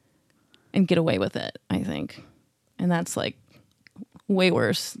itch and get away with it, I think, and that's like way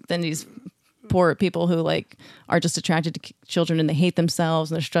worse than these poor people who like are just attracted to children and they hate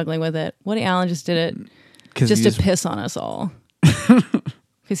themselves and they're struggling with it. Woody Allen just did it just to piss on us all.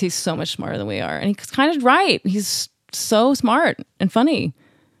 Because he's so much smarter than we are. And he's kind of right. He's so smart and funny,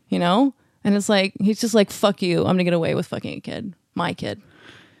 you know? And it's like, he's just like, fuck you. I'm going to get away with fucking a kid. My kid.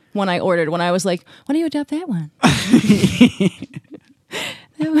 One I ordered when I was like, why don't you adopt that one?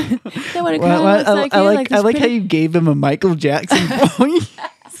 I like how you gave him a Michael Jackson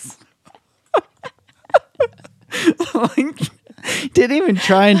voice. Like, didn't even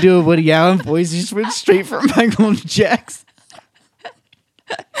try and do a Woody Allen voice. He just went straight for Michael Jackson.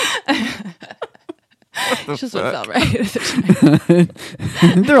 Just what felt right.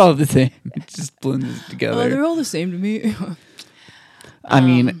 They're all the same. It just blends together. Oh, they're all the same to me. I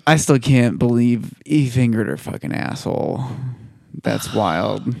mean, I still can't believe he fingered her fucking asshole. That's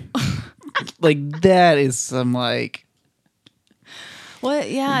wild. Like, that is some like. What?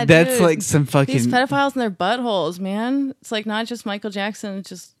 Yeah, That's dude. like some fucking. These pedophiles in their buttholes, man. It's like not just Michael Jackson,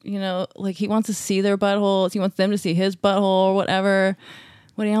 just, like he wants to see their buttholes. He wants them to see his butthole or whatever.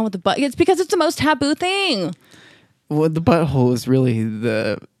 What are you on with the butt? It's because it's the most taboo thing. Well, the butthole is really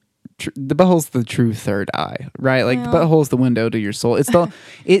the butthole's the true third eye, right? Like the butthole's the window to your soul. It's the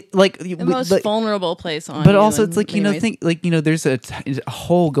most vulnerable place on. But also, it's like think there's a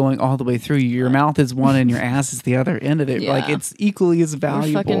hole going all the way through you. Your mouth is one, and your ass is the other end of it. Yeah. Like it's equally as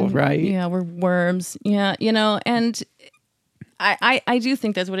valuable, right? Yeah, we're worms. Yeah, and I do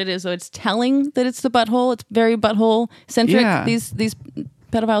think that's what it is. So it's telling that it's the butthole. It's very butthole centric. Yeah. These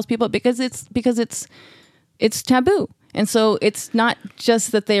pedophiles people because it's taboo. And so it's not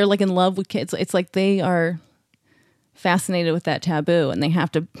just that they're like in love with kids. It's like they are fascinated with that taboo and they have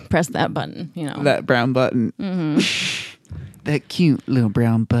to press that button, That brown button. Mm-hmm. That cute little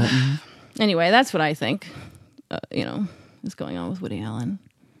brown button. Anyway, that's what I think, is going on with Woody Allen.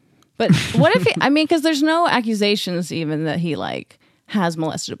 But what if because there's no accusations even that he like has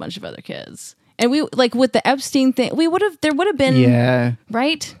molested a bunch of other kids. And we like with the Epstein thing, there would have been,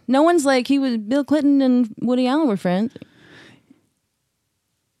 right? No one's like Bill Clinton and Woody Allen were friends.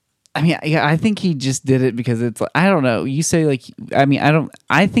 I mean, yeah, I think he just did it because it's like, I don't know. You say like,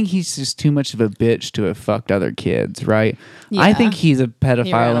 I think he's just too much of a bitch to have fucked other kids, right? Yeah. I think he's a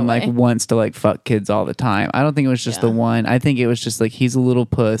pedophile and like away. wants to like fuck kids all the time. I don't think it was just the one. I think it was just like he's a little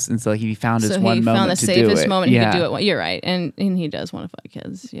puss, and so like he found his one moment to do it. So he found the safest moment he could do it. You're right, and he does want to fuck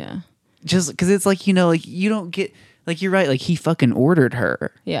kids. Yeah. Just because it's like, like you don't get, like, you're right, like he fucking ordered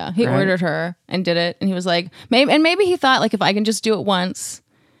her. Yeah, he ordered her and did it, and he was like, maybe he thought like if I can just do it once,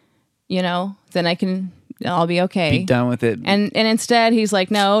 then I'll be okay. Be done with it. And instead he's like,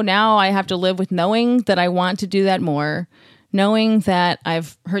 no, now I have to live with knowing that I want to do that more, knowing that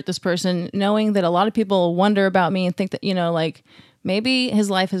I've hurt this person, knowing that a lot of people wonder about me and think that, like maybe his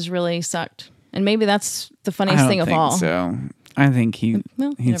life has really sucked. And maybe that's the funniest thing of all. So I think he's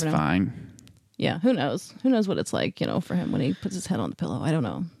never know. fine. Yeah, who knows? Who knows what it's like, for him when he puts his head on the pillow. I don't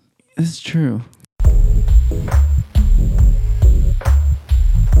know. It's true.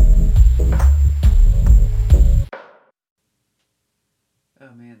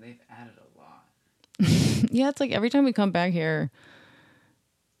 Oh man, they've added a lot. Yeah, it's like every time we come back here,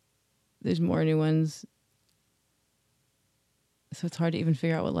 there's more new ones. So it's hard to even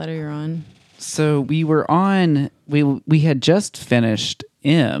figure out what letter you're on. So we were on, we had just finished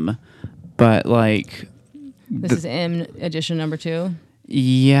M, but like... This is M edition number 2?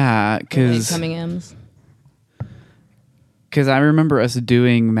 Yeah, because... Coming M's? Because I remember us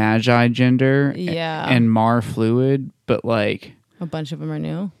doing Magi Gender and Mar Fluid, but like... A bunch of them are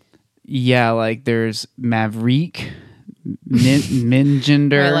new? Yeah, like there's Maverick, Min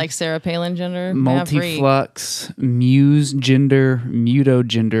Gender. Right, like Sarah Palin Gender. Multiflux, Muse Gender, Muto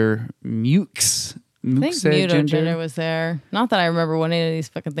Gender, Mukes. I think Muto Gender was there. Not that I remember what any of these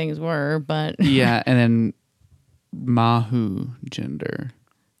fucking things were, but... Yeah, and then Mahu Gender.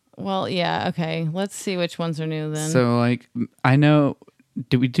 Well, yeah, okay. Let's see which ones are new then. So, like, I know...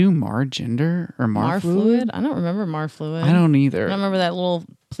 Did we do Mar Gender or Mar Fluid? I don't remember Mar Fluid. I don't either. I don't remember that little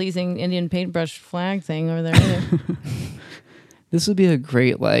pleasing Indian paintbrush flag thing over there either. This would be a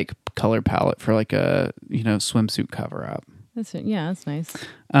great, like, color palette for, like, a, swimsuit cover-up. That's nice.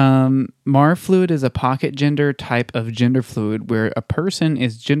 Mar Fluid is a pocket gender type of gender fluid where a person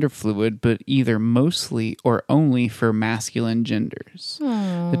is gender fluid, but either mostly or only for masculine genders.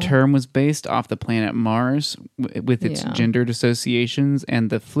 Aww. The term was based off the planet Mars with its gendered associations and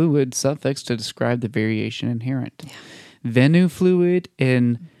the fluid suffix to describe the variation inherent. Yeah. Venu fluid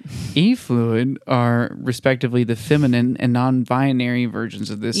and E fluid are respectively the feminine and non-binary versions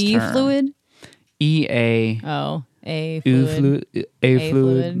of this term. E fluid? E-A. Oh. A fluid. A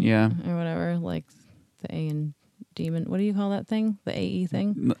fluid, yeah. Or whatever, like the A and demon. What do you call that thing? The AE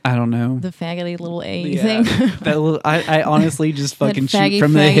thing? I don't know. The faggoty little AE thing? That little, I honestly just fucking faggy, shoot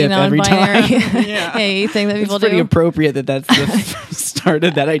from the hip every time. Yeah. AE thing that people do. It's pretty do. appropriate that that's the start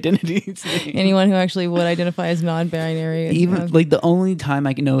of that identity thing. Anyone who actually would identify as non-binary. Even like the only time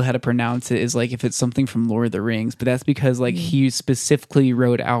I know how to pronounce it is like if it's something from Lord of the Rings, but that's because like he specifically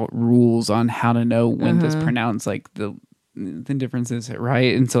wrote out rules on how to know when to pronounce like the differences,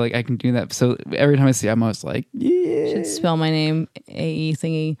 right? And so like I can do that. So every time I see it, I'm always like, yeah. Should spell my name AE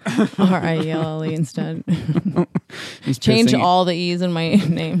thingy RIELLE instead. Change all the E's in my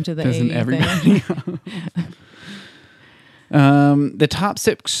name to the AE thing. The top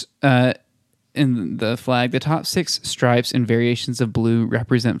 6 in the flag, the top 6 stripes and variations of blue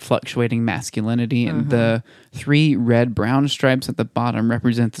represent fluctuating masculinity, and the 3 red-brown stripes at the bottom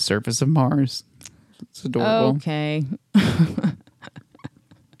represent the surface of Mars. It's adorable. Okay.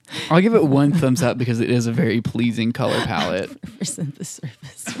 I'll give it 1 thumbs up because it is a very pleasing color palette. Represent the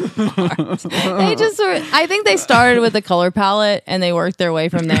surface of Mars. I think they started with the color palette and they worked their way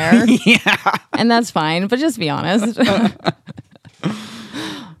from there. Yeah. And that's fine, but just be honest.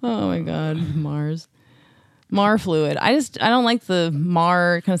 Oh my God, Mars. Mar fluid. I don't like the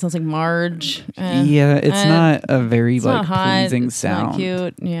Mar. It kind of sounds like Marge. Yeah, it's not a very it's like not hot, pleasing it's sound. not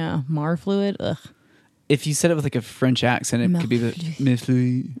cute. Yeah, Mar fluid. Ugh. If you said it with like a French accent, it could be the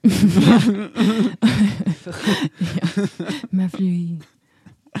Ma fluid.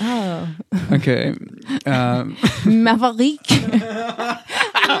 Oh. Okay. Maverick.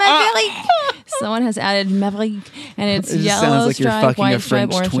 Maverick. Someone has added Maverick, and it's It just yellow sounds like stripe, you're fucking white a stripe,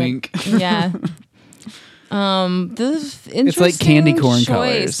 French orange twink. stripe. Yeah. This is interesting. It's like candy corn choice.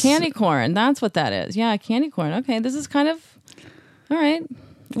 colors. Candy corn. That's what that is. Yeah, candy corn. Okay, this is kind of all right.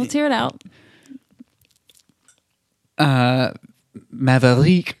 Let's hear it out.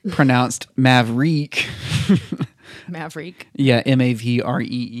 Maverick, pronounced Maverick. Maverick. Yeah,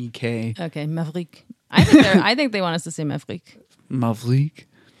 Mavreek. Okay, Maverick. I think they want us to say Maverick. Maverick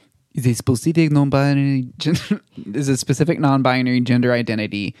is a specific non-binary gender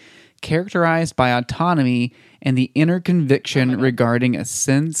identity characterized by autonomy and the inner conviction regarding a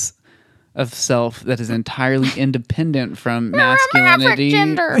sense of self that is entirely independent from masculinity,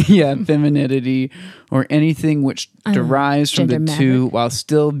 femininity, or anything which derives from the two, while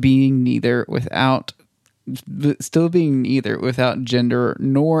still being neither without gender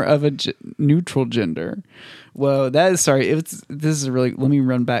nor of a neutral gender. Whoa, that is this is really. Let me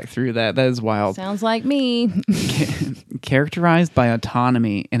run back through that. That is wild. Sounds like me. Characterized by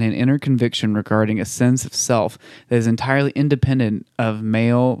autonomy and an inner conviction regarding a sense of self that is entirely independent of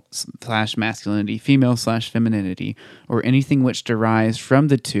male/masculinity, female/femininity, or anything which derives from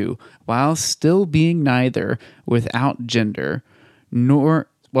the two, while still being neither without gender nor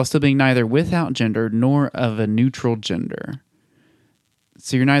of a neutral gender.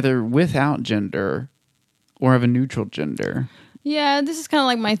 So you're neither without gender or of a neutral gender. Yeah, this is kind of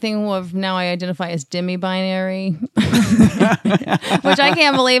like my thing of now I identify as demi-binary, which I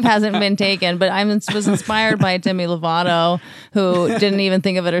can't believe hasn't been taken. But I was inspired by Demi Lovato, who didn't even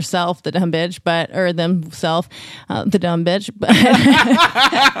think of it herself, the dumb bitch, the dumb bitch.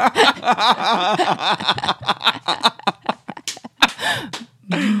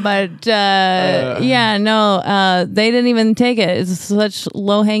 But they didn't even take it. It's such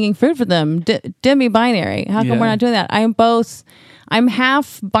low-hanging fruit for them. Demi-binary. How come we're not doing that? I'm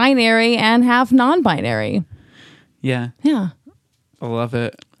half binary and half non-binary. Yeah. Yeah. I love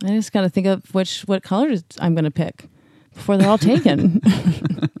it. I just got to think of what colors I'm going to pick before they're all taken.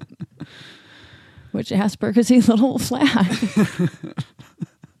 Which Asperger's little flag.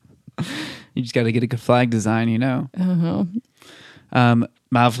 You just got to get a good flag design, you know. Uh-huh.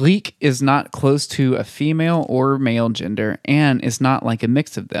 Maverick is not close to a female or male gender and is not like a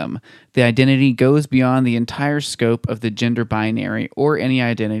mix of them. The identity goes beyond the entire scope of the gender binary or any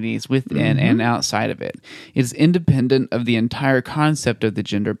identities within and outside of it. It is independent of the entire concept of the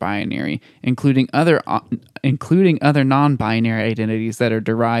gender binary, including other non-binary identities that are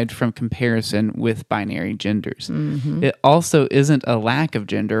derived from comparison with binary genders. It also isn't a lack of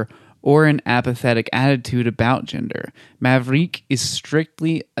gender or an apathetic attitude about gender. Maverick is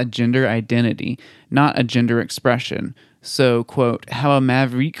strictly a gender identity, not a gender expression. So, quote, how a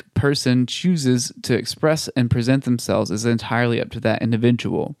maverick person chooses to express and present themselves is entirely up to that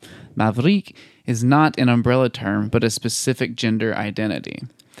individual. Maverick is not an umbrella term, but a specific gender identity.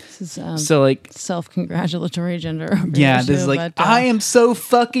 This is So, like, self-congratulatory gender. yeah, this is like, I am so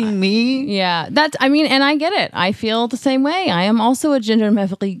fucking me. Yeah, and I get it. I feel the same way. I am also a gender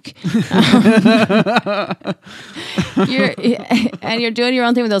maverick. You're doing your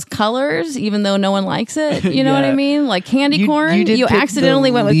own thing with those colors, even though no one likes it. You know what I mean? Like candy corn. You accidentally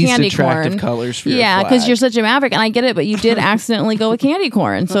went with candy corn. Colors for your because you're such a maverick, and I get it. But you did accidentally go with candy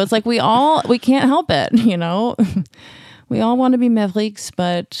corn, so it's like we can't help it. You know. We all want to be mavericks,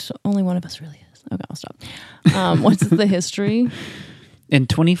 but only one of us really is. Okay, I'll stop. What's the history? In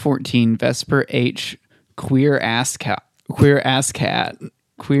 2014, Vesper H. Queer ass cat. Okay.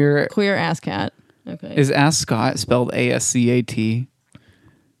 Is Ascot spelled ASCAT?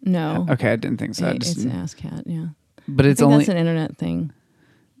 No. Okay, I didn't think so. It's ASCAT, yeah. But it's that's an internet thing.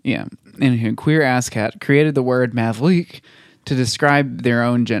 Yeah. Anywho, Queer Ass Cat created the word maverick to describe their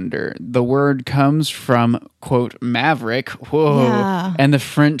own gender. The word comes from, quote, maverick, and the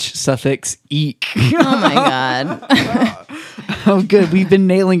French suffix eek. Oh my God. Oh, good. We've been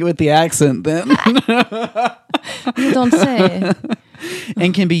nailing it with the accent then. You don't say.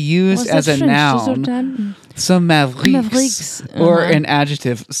 And can be used as a noun. some mavericks, Mavericks. or an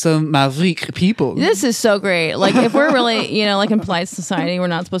adjective, some maverick people. This is so great. Like, if we're really, like in polite society, we're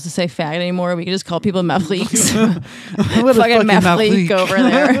not supposed to say faggot anymore. We can just call people mavericks. What a Fucking maverick maverick. over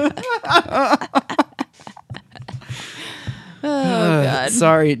there. Oh, God.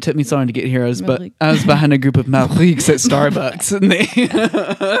 Sorry, it took me so long to get here. Maverick. I was behind a group of mavericks at Starbucks, and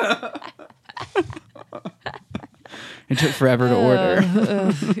it took forever to order.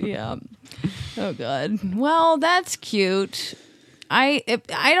 Yeah. Oh, God. Well, that's cute. I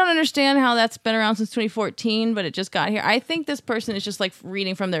don't understand how that's been around since 2014, but it just got here. I think this person is just like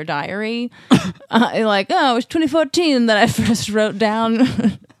reading from their diary. Like, oh, it was 2014 that I first wrote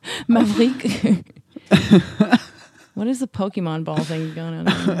down Maverick. What is the Pokemon ball thing going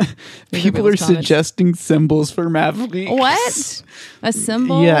on? People are suggesting symbols for mavericks. What? A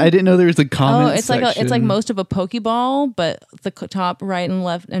symbol? Yeah, I didn't know there was a comment it's section. it's like most of a Pokeball, but the top right and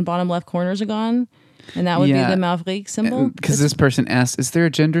left and bottom left corners are gone. And that would be the Maverick symbol. Because this person asked, is there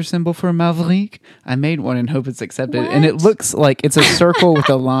a gender symbol for a Maverick? I made one and hope it's accepted. What? And it looks like it's a circle with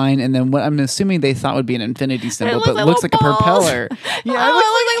a line, and then what I'm assuming they thought would be an infinity symbol, but it looks like a propeller. Yeah, it looks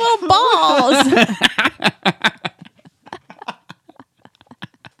like little balls.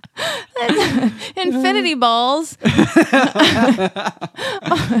 Infinity balls.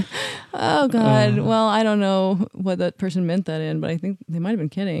 Oh, God. Well, I don't know what that person meant that in, but I think they might have been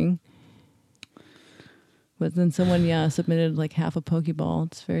kidding. But then someone, submitted like half a Pokeball.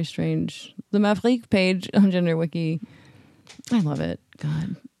 It's very strange. The Maverick page on Gender Wiki. I love it.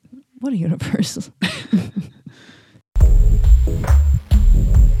 God, what a universe.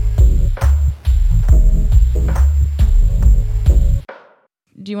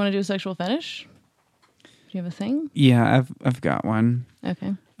 Do you want to do a sexual fetish? Do you have a thing? Yeah, I've got one.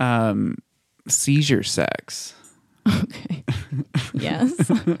 Okay. Seizure sex. Okay.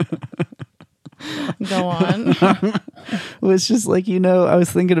 Yes. Go on. Well, it's just like, I was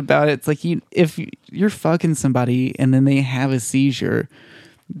thinking about it. It's like if you're fucking somebody and then they have a seizure,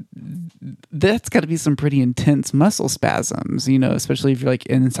 that's got to be some pretty intense muscle spasms, especially if you're like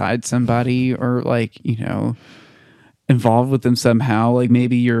inside somebody or like, involved with them somehow. Like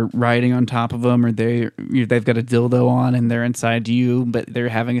maybe you're riding on top of them or they've got a dildo on and they're inside you, but they're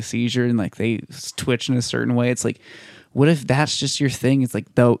having a seizure and like they twitch in a certain way. It's like, what if that's just your thing? It's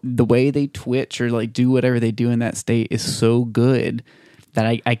like the way they twitch or like do whatever they do in that state is so good that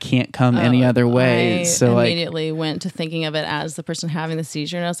I can't come any other way. So I immediately went to thinking of it as the person having the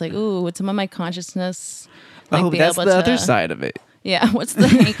seizure, and I was like, "Ooh, would some of my consciousness?" Like, that's the other side of it. Yeah, what's the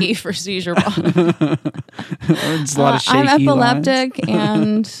hanky for seizure bottom? There's a lot of shaky I'm epileptic,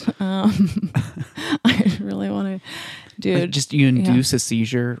 lines. and I really want to, dude. Like just you induce a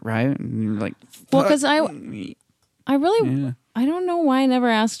seizure, right? And you're like, well, because I really, I don't know why I never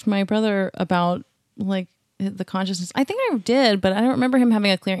asked my brother about like the consciousness. I think I did, but I don't remember him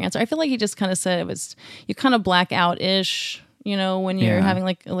having a clear answer. I feel like he just kind of said it was you kind of black out ish, when you're having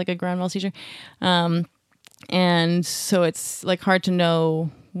like a grand mal seizure. And so it's like hard to know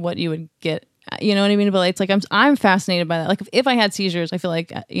what you would get, you know what I mean? But it's like I'm fascinated by that. Like if I had seizures, I feel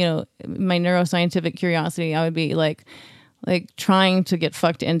like my neuroscientific curiosity, I would be like trying to get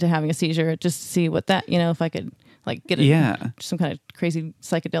fucked into having a seizure just to see what that if I could like get some kind of crazy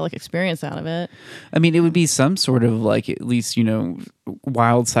psychedelic experience out of it. I mean, it would be some sort of like at least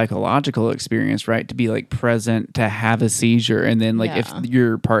wild psychological experience, right? To be like present to have a seizure, and then like if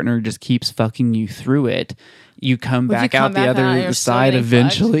your partner just keeps fucking you through it, you come back out the other side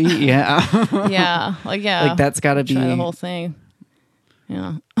eventually. Yeah, yeah, like that's got to be the whole thing.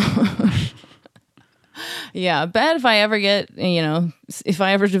 Yeah. Yeah, bet if I ever get, if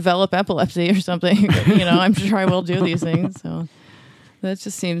I ever develop epilepsy or something, I'm sure I will do these things. So that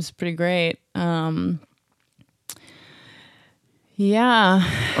just seems pretty great. Yeah.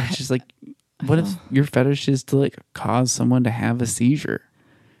 Or it's just like, what if your fetish is to like cause someone to have a seizure?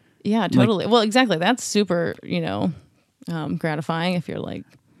 Yeah, totally. Well, exactly. That's super, gratifying if you're like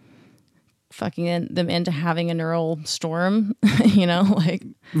fucking them into having a neural storm,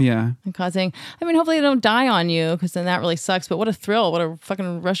 yeah, and causing. I mean, hopefully they don't die on you, because then that really sucks. But what a thrill! What a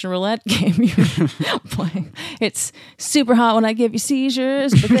fucking Russian roulette game you're playing. It's super hot when I give you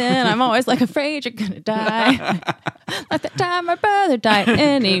seizures, but then I'm always like afraid you're gonna die. Like that time my brother died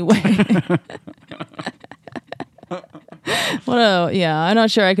anyway. I'm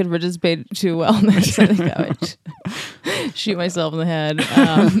not sure I could participate too well in this. I think I would shoot myself in the head.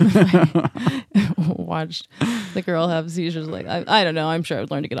 Watched the girl have seizures. Like I don't know. I'm sure I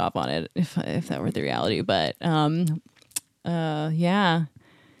would learn to get off on it if that were the reality. But yeah.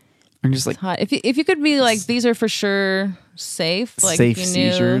 I'm just like, hot. If you could be like, these are for sure safe. Like safe if you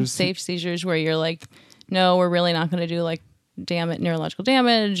knew seizures. safe seizures where you're like no, we're really not going to do like neurological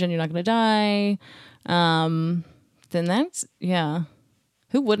damage and you're not going to die, then that's, yeah.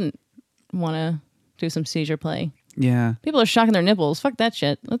 Who wouldn't want to do some seizure play? Yeah. People are shocking their nipples. Fuck that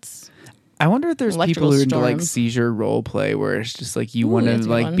shit. I wonder if there's Electrical people who are into like storms. seizure role play where it's just like you Ooh, want to that's a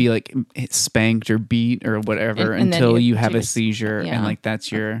good like one. be like spanked or beat or whatever And then until you you have do a it. seizure Yeah. and like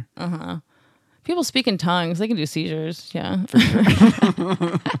that's your People speak in tongues. They can do seizures. Yeah. For sure.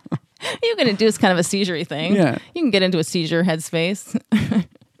 You can induce kind of a seizure thing. Yeah. You can get into a seizure headspace.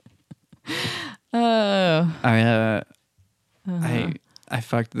 Oh. I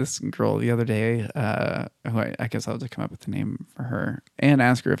fucked this girl the other day. Who I guess I'll have to come up with a name for her and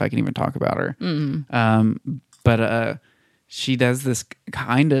ask her if I can even talk about her. But she does this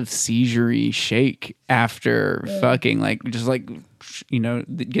kind of seizure-y shake after fucking, like just like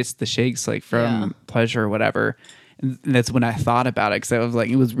gets the shakes like from pleasure or whatever. And that's when I thought about it because I was like,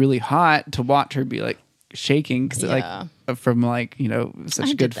 it was really hot to watch her be like shaking because like from like such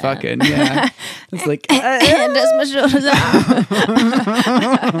I good did that. fucking it's like And that's my shoulders up.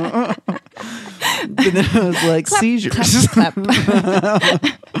 and then I was like seizures. Clap.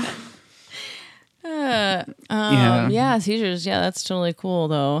 Yeah. Yeah, seizures. Yeah, that's totally cool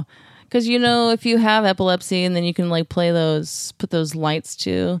though. Because if you have epilepsy and then you can like put those lights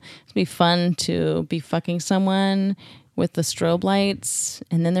to, it'd be fun to be fucking someone with the strobe lights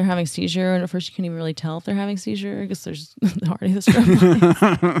and then they're having seizure and at first you can't even really tell if they're having seizure because there's already the strobe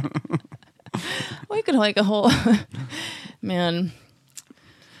lights. Well, you could like a whole, man.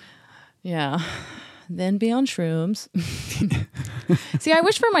 Yeah. Then be on shrooms. See, I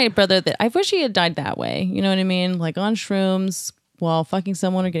wish for my brother I wish he had died that way. You know what I mean? Like on shrooms while fucking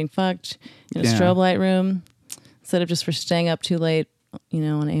someone or getting fucked in a strobe light room instead of just for staying up too late, on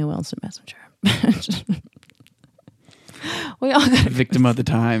AOL Instant Messenger. We all got Victim of the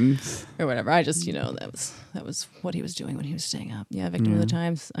times. or whatever. I just, that was what he was doing when he was staying up. Yeah, victim of the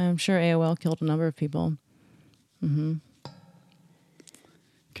times. I'm sure AOL killed a number of people.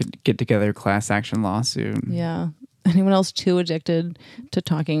 Could get together a class action lawsuit. Yeah. Anyone else too addicted to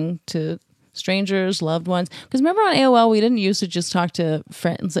talking to strangers, loved ones? Because remember on AOL, we didn't used to just talk to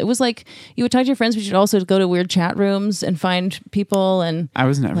friends. It was like you would talk to your friends, but you'd also go to weird chat rooms and find people. And I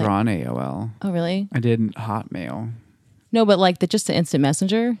was never on AOL. oh, really? I did Hotmail. No, but like just the instant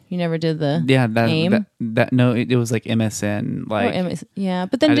messenger. You never did the AIM. No, it was like MSN. Like Or yeah,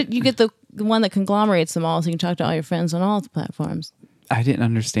 but then you get the one that conglomerates them all, so you can talk to all your friends on all the platforms. I didn't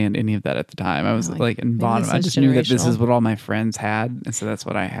understand any of that at the time. I was like in bottom. I it's just knew that this generational. is what all my friends had, and so that's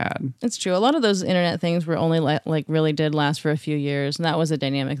what I had. It's true. A lot of those internet things were only like really did last for a few years, and that was a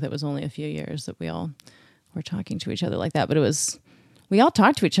dynamic that was only a few years that we all were talking to each other like that. But we all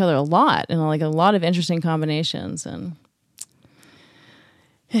talked to each other a lot and like a lot of interesting combinations. And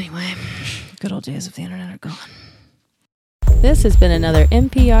anyway, good old days of the internet are gone. This has been another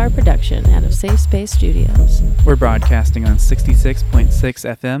NPR production out of Safe Space Studios. We're broadcasting on 66.6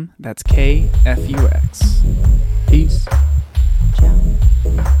 FM. That's KFUX. Peace.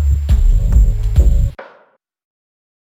 Ciao.